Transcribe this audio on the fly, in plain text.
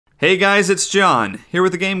Hey guys, it's John, here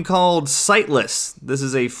with a game called Sightless. This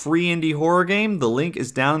is a free indie horror game. The link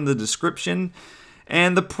is down in the description.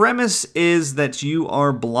 And the premise is that you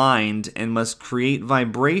are blind and must create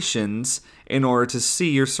vibrations in order to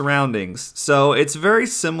see your surroundings. So it's very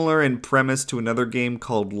similar in premise to another game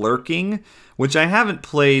called Lurking, which I haven't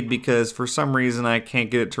played because for some reason I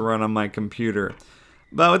can't get it to run on my computer.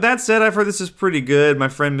 But with that said, I've heard this is pretty good. My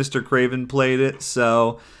friend Mr. Craven played it,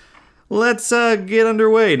 so let's get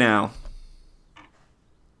underway now.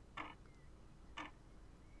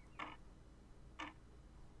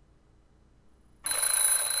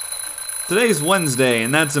 Today's Wednesday,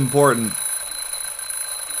 and that's important.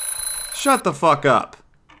 Shut the fuck up.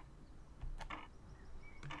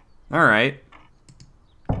 Alright.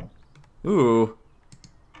 Ooh.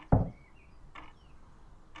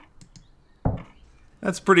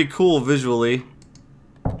 That's pretty cool visually.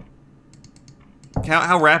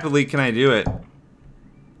 How rapidly can I do it?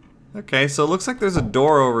 Okay, so it looks like there's a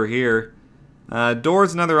door over here.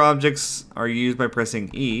 Doors and other objects are used by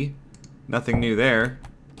pressing E. Nothing new there.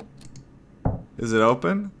 Is it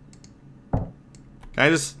open? Can I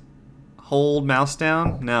just hold mouse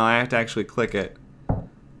down? No, I have to actually click it.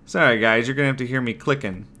 Sorry guys, you're gonna have to hear me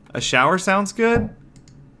clicking. A shower sounds good?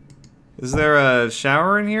 Is there a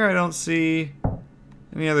shower in here? I don't see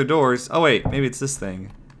any other doors. Oh wait, maybe it's this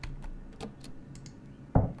thing.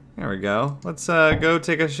 There we go. Let's go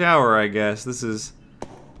take a shower, I guess. This is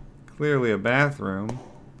clearly a bathroom.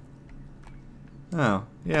 Oh,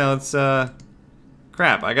 yeah, let's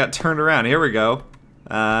crap, I got turned around. Here we go.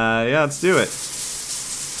 Yeah, let's do it.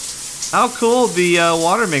 How cool, the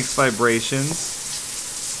water makes vibrations.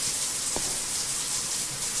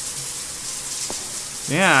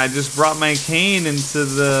 Yeah, I just brought my cane into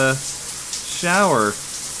the shower.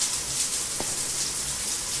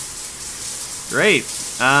 Great.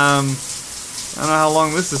 I don't know how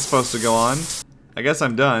long this is supposed to go on. I guess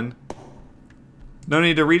I'm done. No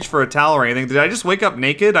need to reach for a towel or anything. Did I just wake up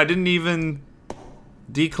naked? I didn't even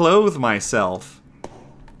declothe myself.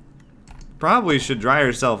 Probably should dry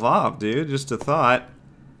yourself off, dude. Just a thought.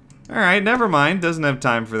 Alright, never mind. Doesn't have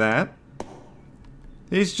time for that.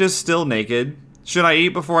 He's just still naked. Should I eat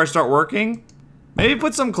before I start working? Maybe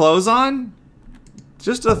put some clothes on?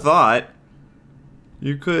 Just a thought.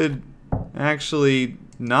 You could actually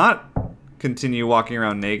not continue walking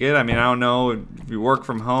around naked. I mean, I don't know, if you work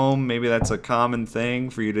from home, maybe that's a common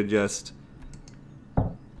thing for you to just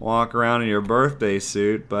walk around in your birthday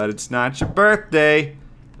suit, but it's not your birthday.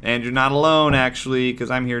 And you're not alone, actually,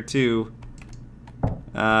 because I'm here too.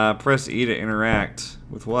 Press E to interact.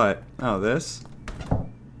 With what? Oh, this?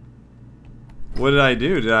 What did I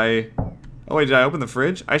do? Oh wait, did I open the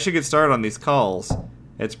fridge? I should get started on these calls.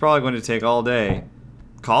 It's probably going to take all day.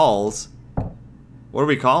 Calls? What are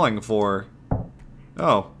we calling for?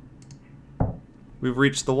 Oh. We've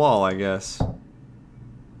reached the wall, I guess.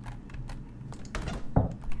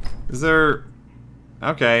 Is there...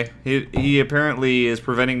 Okay. He apparently is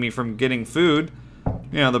preventing me from getting food.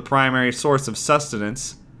 You know, the primary source of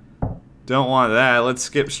sustenance. Don't want that. Let's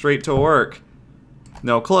skip straight to work.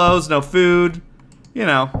 No clothes, no food. You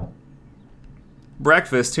know.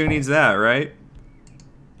 Breakfast, who needs that, right?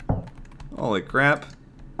 Holy crap.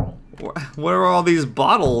 What are all these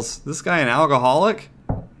bottles? This guy an alcoholic?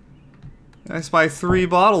 I spy 3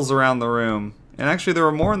 bottles around the room. And actually there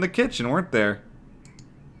were more in the kitchen, weren't there?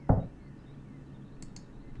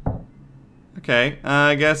 Okay,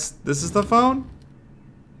 I guess this is the phone?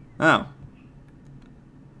 Oh.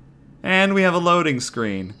 And we have a loading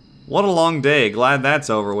screen. What a long day, glad that's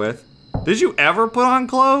over with. Did you ever put on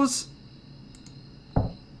clothes?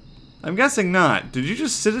 I'm guessing not. Did you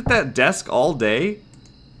just sit at that desk all day?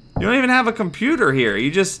 You don't even have a computer here.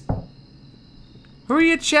 You just... Who are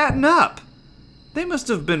you chatting up? They must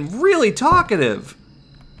have been really talkative.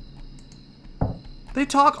 They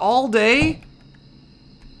talk all day?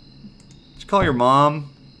 Did you call your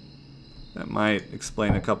mom? That might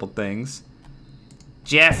explain a couple things.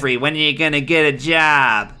 Jeffrey, when are you gonna get a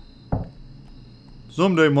job?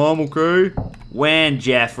 Someday, Mom, okay? When,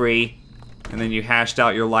 Jeffrey? And then you hashed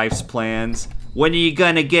out your life's plans. When are you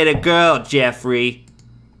gonna get a girl, Jeffrey?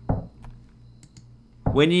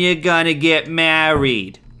 When are you gonna get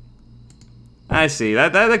married? I see.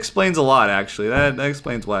 That explains a lot, actually. That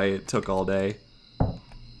explains why it took all day.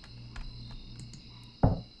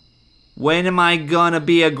 When am I gonna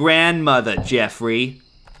be a grandmother, Jeffrey?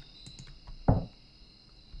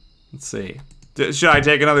 Let's see. Should I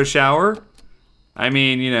take another shower? I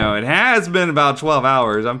mean, you know, it has been about 12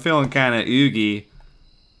 hours. I'm feeling kind of oogie.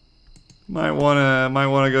 Might wanna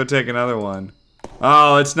go take another one.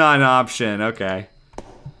 Oh, it's not an option. Okay.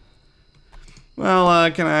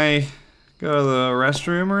 Well, can I go to the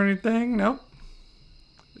restroom or anything? Nope.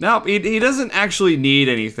 Nope, he doesn't actually need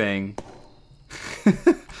anything.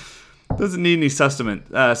 Doesn't need any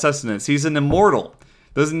sustenance. He's an immortal.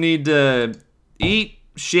 Doesn't need to eat,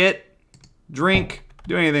 shit, drink,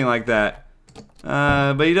 do anything like that.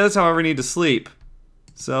 But he does, however, need to sleep.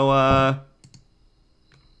 So,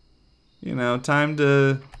 you know, time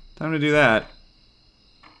to do that.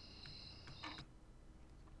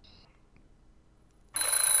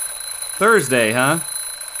 Thursday, huh?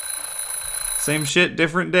 Same shit,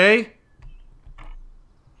 different day?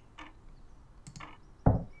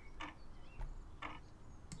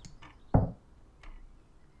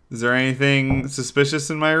 Is there anything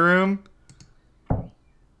suspicious in my room?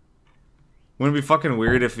 Wouldn't it be fucking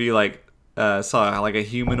weird if you, like, saw, like, a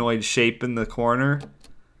humanoid shape in the corner?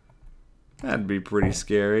 That'd be pretty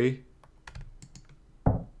scary.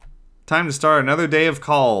 Time to start another day of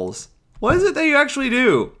calls. What is it that you actually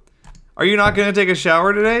do? Are you not gonna take a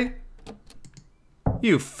shower today?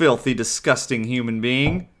 You filthy, disgusting human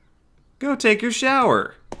being. Go take your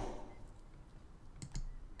shower.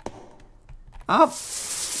 Up.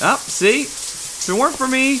 Up, see? If it weren't for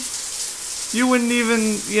me, you wouldn't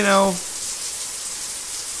even, you know,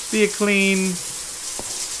 be a clean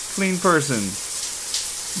person.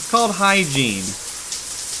 It's called hygiene.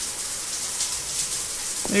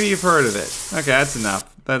 Maybe you've heard of it. Okay, that's enough.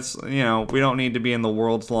 That's, you know, we don't need to be in the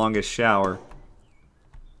world's longest shower.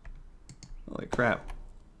 Holy crap.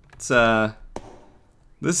 It's,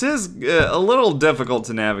 this is a little difficult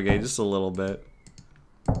to navigate, just a little bit.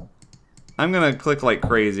 I'm gonna click like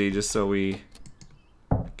crazy just so we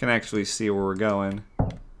can actually see where we're going.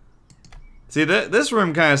 See, this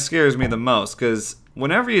room kind of scares me the most, because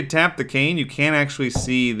whenever you tap the cane, you can't actually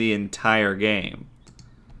see the entire game.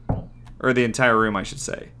 Or the entire room, I should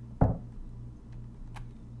say.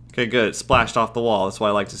 Okay, good. It splashed off the wall. That's what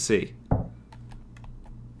I like to see.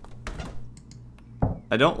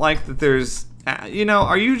 I don't like that there's... You know,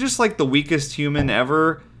 are you just like the weakest human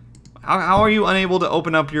ever? How are you unable to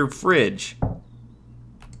open up your fridge?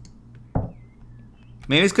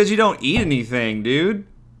 Maybe it's because you don't eat anything, dude.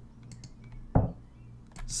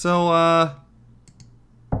 So,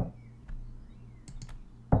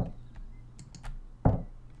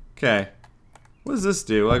 okay. What does this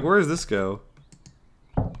do? Like, where does this go?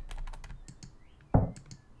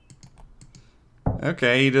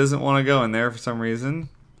 Okay, he doesn't want to go in there for some reason.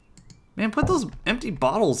 Man, put those empty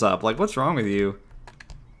bottles up. Like, what's wrong with you?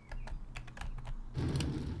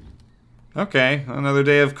 Okay, another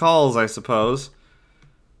day of calls, I suppose.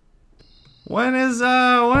 When is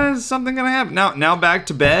something gonna happen? Now back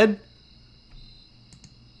to bed?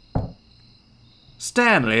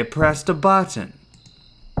 Stanley pressed a button.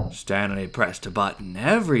 Stanley pressed a button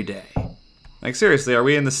every day. Like, seriously, are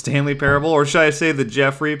we in the Stanley parable? Or should I say the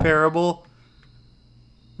Jeffrey parable?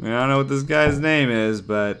 I mean, I don't know what this guy's name is,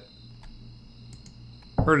 but...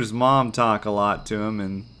 heard his mom talk a lot to him,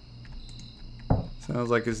 and... sounds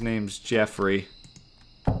like his name's Jeffrey.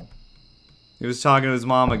 He was talking to his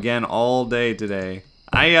mom again all day today.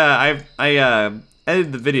 I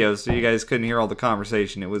edited the video so you guys couldn't hear all the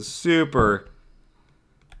conversation. It was super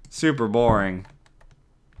boring.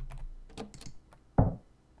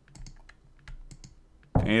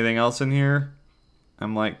 Anything else in here?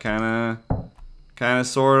 I'm like kinda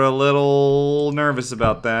sorta a little nervous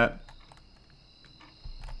about that.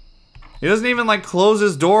 He doesn't even like close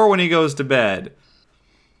his door when he goes to bed.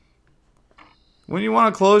 When you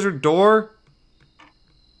want to close your door?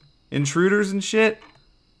 Intruders and shit?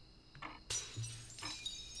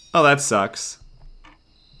 Oh, that sucks.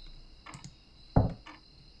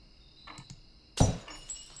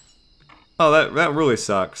 Oh, that really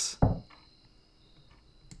sucks.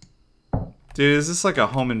 Dude, is this like a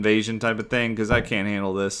home invasion type of thing? Because I can't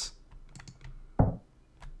handle this.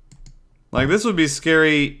 Like, this would be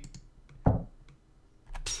scary.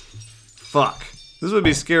 Fuck. This would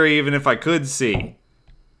be scary even if I could see.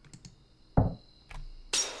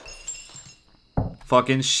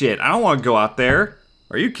 Fucking shit. I don't want to go out there.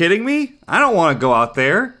 Are you kidding me? I don't want to go out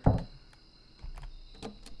there.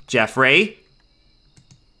 Jeffrey?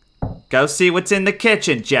 Go see what's in the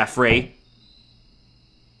kitchen, Jeffrey.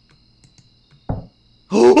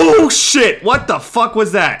 Oh shit! What the fuck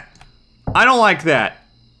was that? I don't like that.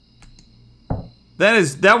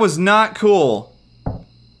 That was not cool.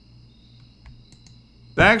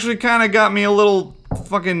 That actually kind of got me a little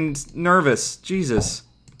fucking nervous. Jesus.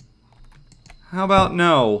 How about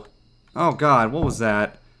no? Oh god, what was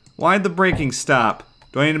that? Why'd the braking stop?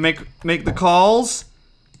 Do I need to make the calls?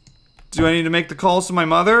 Do I need to make the calls to my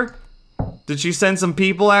mother? Did she send some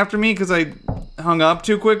people after me? Because hung up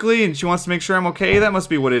too quickly and she wants to make sure I'm okay? That must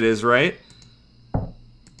be what it is, right?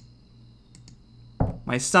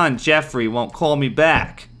 My son, Jeffrey, won't call me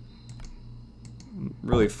back. I'm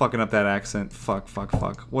really fucking up that accent. Fuck.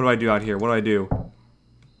 What do I do out here? What do I do?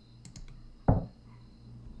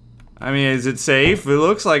 I mean, is it safe? It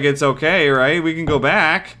looks like it's okay, right? We can go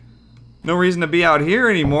back. No reason to be out here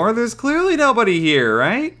anymore. There's clearly nobody here,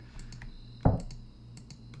 right?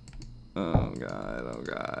 Oh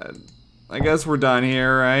god. I guess we're done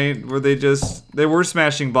here, right? Were they were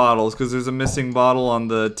smashing bottles because there's a missing bottle on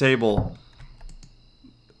the table.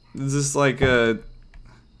 Is this like a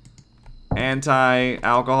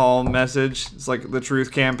anti-alcohol message? It's like the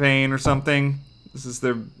Truth Campaign or something. This is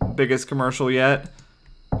their biggest commercial yet.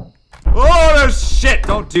 Oh, there's shit!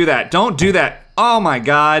 Don't do that. Don't do that. Oh my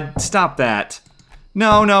god. Stop that.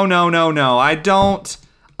 No.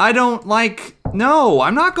 I don't like... No,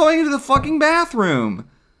 I'm not going into the fucking bathroom.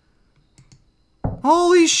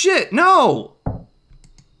 Holy shit, no!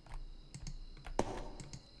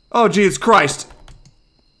 Oh, Jesus Christ.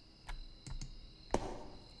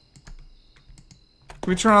 Can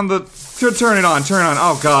we turn on the... Turn it on.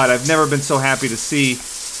 Oh god, I've never been so happy to see...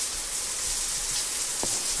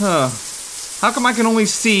 Huh. How come I can only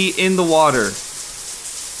see in the water?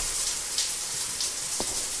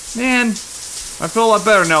 Man, I feel a lot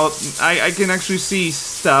better now. I can actually see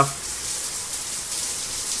stuff.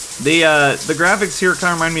 The graphics here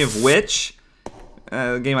kind of remind me of Witch,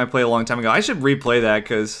 a game I played a long time ago. I should replay that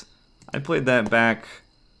because I played that back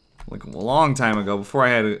like a long time ago before I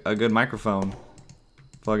had a good microphone.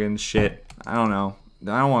 Fucking shit. I don't know.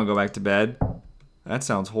 I don't want to go back to bed. That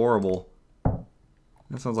sounds horrible.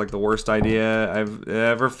 That sounds like the worst idea I've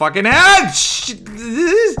ever fucking had!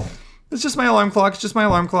 It's just my alarm clock, it's just my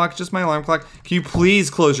alarm clock, it's just my alarm clock. Can you please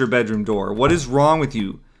close your bedroom door? What is wrong with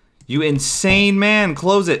you? You insane man!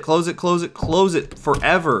 Close it, close it, close it, close it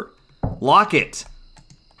forever. Lock it.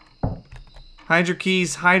 Hide your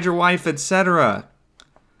keys, hide your wife, etc.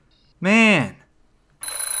 Man.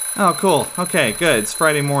 Oh, cool. Okay, good. It's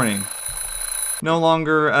Friday morning. No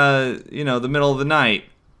longer, you know, the middle of the night.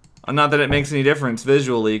 Not that it makes any difference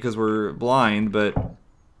visually, because we're blind, but...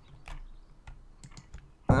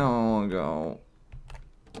 I don't want to go.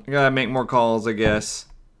 I gotta make more calls, I guess.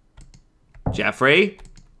 Jeffrey?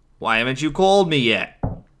 Why haven't you called me yet?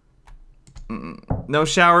 No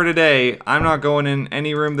shower today. I'm not going in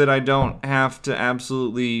any room that I don't have to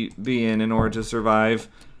absolutely be in order to survive.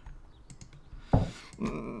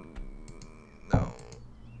 No.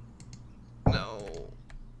 No.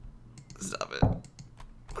 Stop it.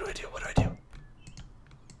 What do I do? What do I do?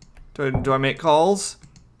 Do I make calls?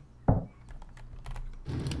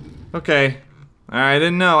 Okay. Alright, I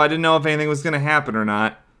didn't know. I didn't know if anything was gonna happen or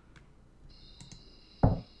not.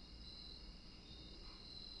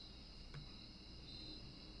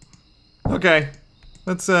 Okay.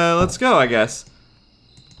 Let's go, I guess.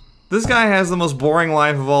 This guy has the most boring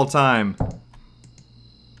life of all time.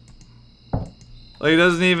 Like, he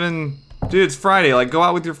doesn't even... Dude, it's Friday. Like, go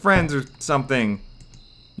out with your friends or something.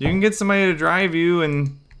 You can get somebody to drive you,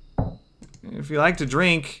 and... If you like to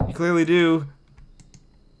drink, you clearly do.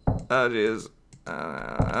 Oh, jeez.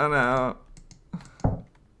 I don't know.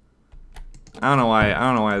 I don't know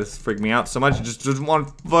why this freaked me out so much. I just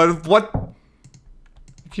want... What?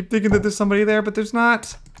 I keep thinking that there's somebody there, but there's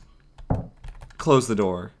not. Close the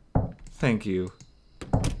door. Thank you.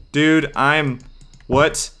 Dude, I'm...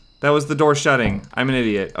 What? That was the door shutting. I'm an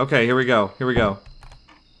idiot. Okay, here we go. Here we go.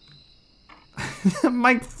 I'm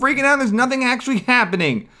like freaking out. There's nothing actually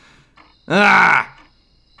happening. Ah!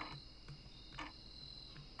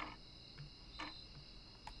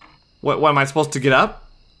 What am I supposed to get up?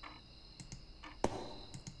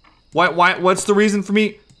 What's the reason for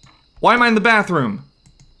me? Why am I in the bathroom?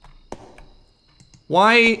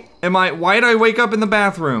 Why did I wake up in the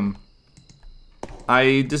bathroom?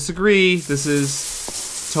 I disagree. This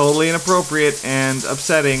is totally inappropriate and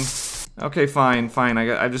upsetting. Okay, fine.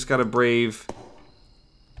 I've just gotta brave.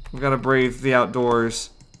 I've gotta brave the outdoors.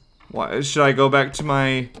 Why should I go back to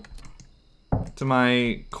my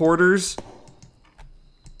quarters?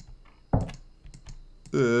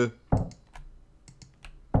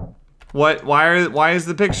 What? Why is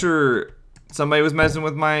the picture? Somebody was messing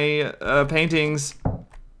with my paintings.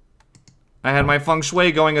 I had my feng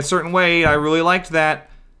shui going a certain way. I really liked that,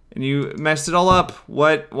 and you messed it all up.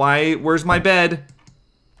 What? Why? Where's my bed?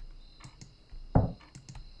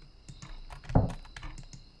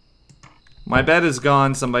 My bed is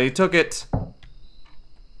gone. Somebody took it.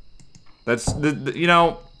 That's you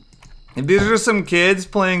know. If these are some kids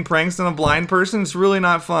playing pranks on a blind person, it's really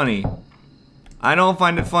not funny. I don't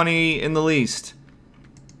find it funny in the least.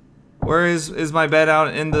 Where is my bed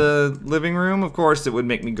out in the living room? Of course it would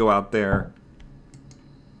make me go out there.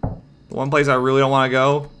 The one place I really don't want to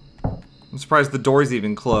go. I'm surprised the door's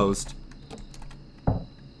even closed.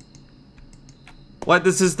 What?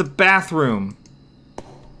 This is the bathroom.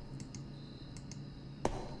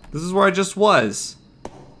 This is where I just was.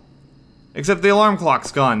 Except the alarm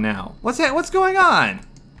clock's gone now. What's that? What's going on?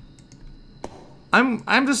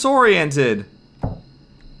 I'm disoriented.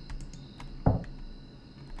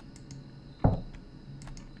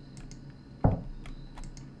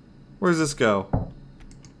 Where does this go?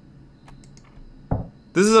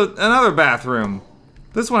 This is another bathroom.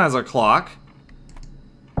 This one has a clock.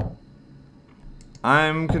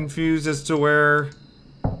 I'm confused as to where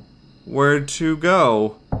to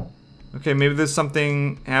go. Okay, maybe there's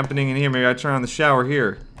something happening in here. Maybe I turn on the shower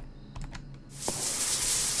here.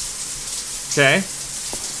 Okay.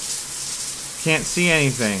 Can't see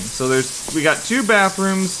anything. So we got 2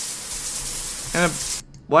 bathrooms and a,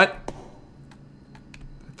 what?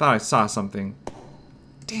 I thought I saw something.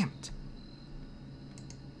 Damn it.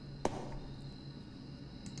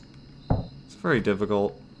 It's very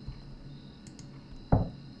difficult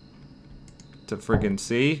to friggin'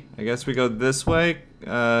 see. I guess we go this way.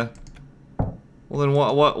 Well then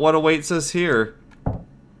what awaits us here?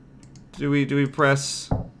 Do we press?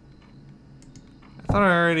 I thought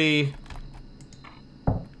I already.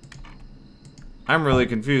 I'm really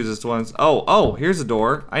confused as to what's. Oh, here's a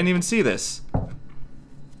door. I didn't even see this.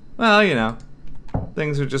 Well, you know,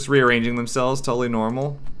 things are just rearranging themselves, totally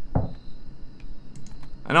normal.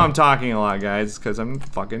 I know I'm talking a lot, guys, because I'm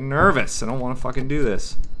fucking nervous. I don't want to fucking do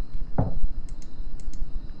this.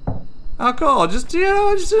 Oh, cool. Just, you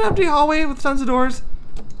know, just an empty hallway with tons of doors.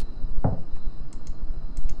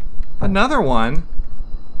 Another one?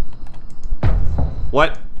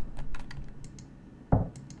 What?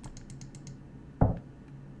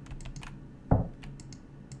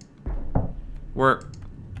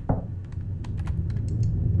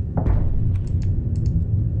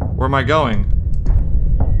 Where am I going?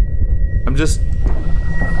 I'm just...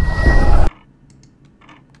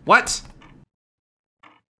 What?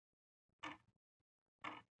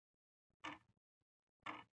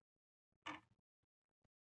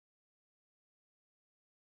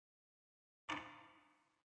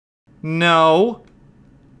 No.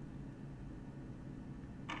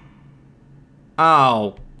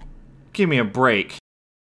 Oh. Give me a break.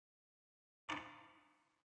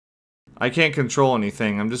 I can't control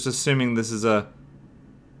anything. I'm just assuming this is a...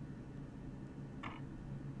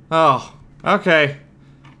 Oh. Okay.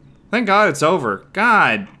 Thank God it's over.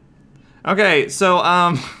 God. Okay, so,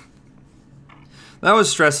 that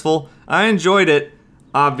was stressful. I enjoyed it,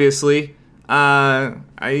 obviously. I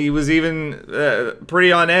was even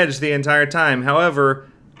pretty on edge the entire time. However,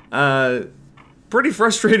 pretty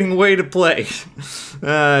frustrating way to play.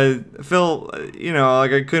 Feel, you know,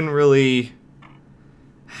 like I couldn't really...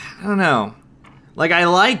 I don't know. Like, I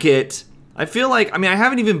like it. I feel like... I mean, I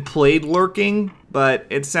haven't even played Lurking, but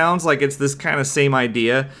it sounds like it's this kind of same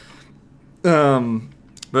idea.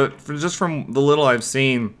 But just from the little I've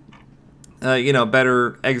seen, you know,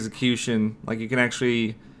 better execution. Like, you can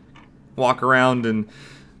actually walk around and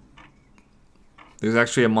there's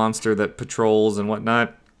actually a monster that patrols and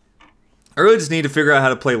whatnot. I really just need to figure out how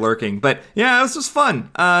to play Lurking. But yeah, it was just fun.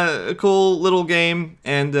 A cool little game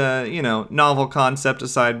and, you know, novel concept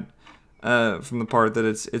aside from the part that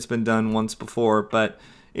it's been done once before. But,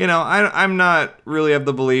 you know, I'm not really of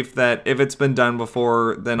the belief that if it's been done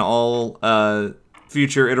before, then all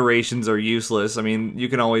future iterations are useless. I mean, you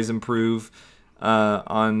can always improve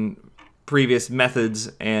on previous methods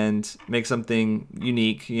and make something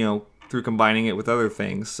unique, you know, through combining it with other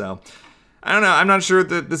things. So, I don't know. I'm not sure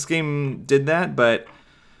that this game did that, but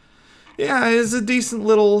yeah, it's a decent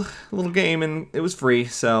little game, and it was free.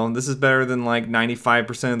 So this is better than like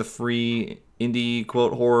 95% of the free indie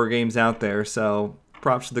quote horror games out there. So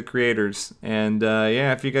props to the creators. And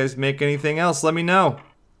yeah, if you guys make anything else, let me know.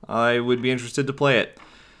 I would be interested to play it.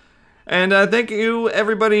 And thank you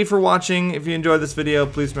everybody for watching. If you enjoyed this video,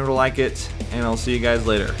 please remember to like it, and I'll see you guys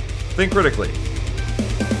later. Think critically.